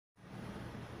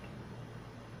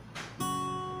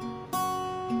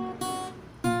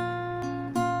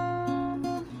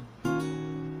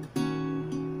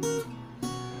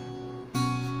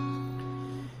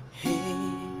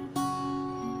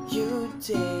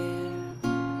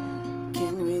dare?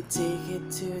 Can we take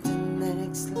it to the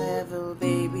next level?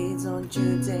 Baby, don't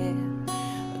you dare.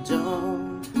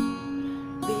 Don't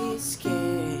be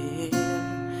scared,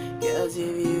 'cause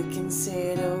if you can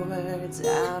say the words,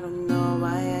 I don't know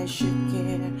why I should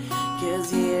care.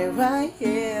 'Cause here I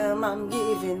am, I'm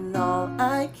giving all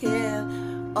I can.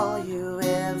 All you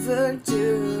ever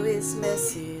do is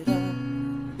mess it up.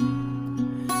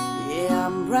 Yeah,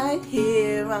 I'm right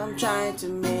here, I'm trying to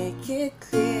make it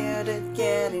clear that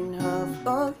getting half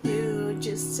of you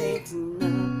just ain't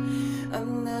enough.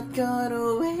 I'm not gonna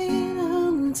wait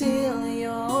until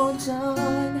you're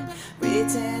done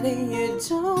pretending you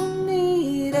don't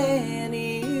need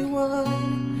anyone.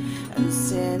 I'm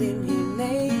sitting here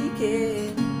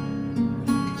naked,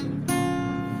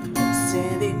 I'm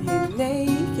sitting here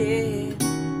naked.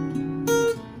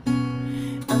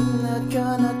 I'm not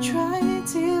gonna try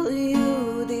till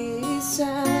you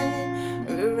decide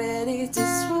we're ready to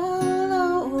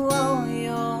swallow all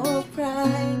your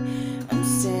pride. I'm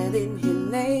sitting here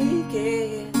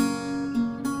naked,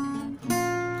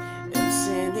 I'm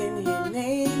sitting here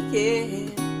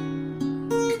naked.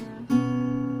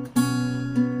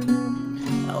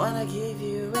 I wanna give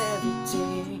you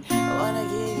everything, I wanna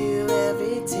give you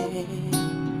everything.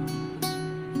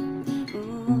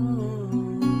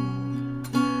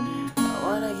 I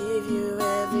wanna give you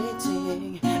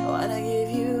everything, I wanna give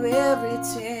you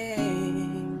everything.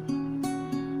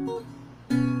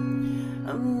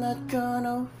 I'm not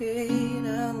gonna wait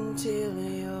until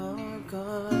you're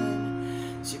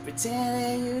gone to pretend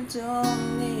that you don't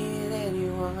need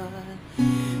anyone.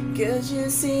 'Cause you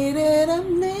see that I'm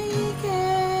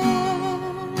naked,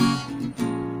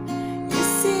 you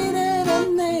see that I'm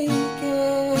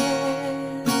naked.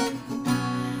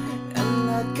 I'm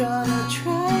not gonna try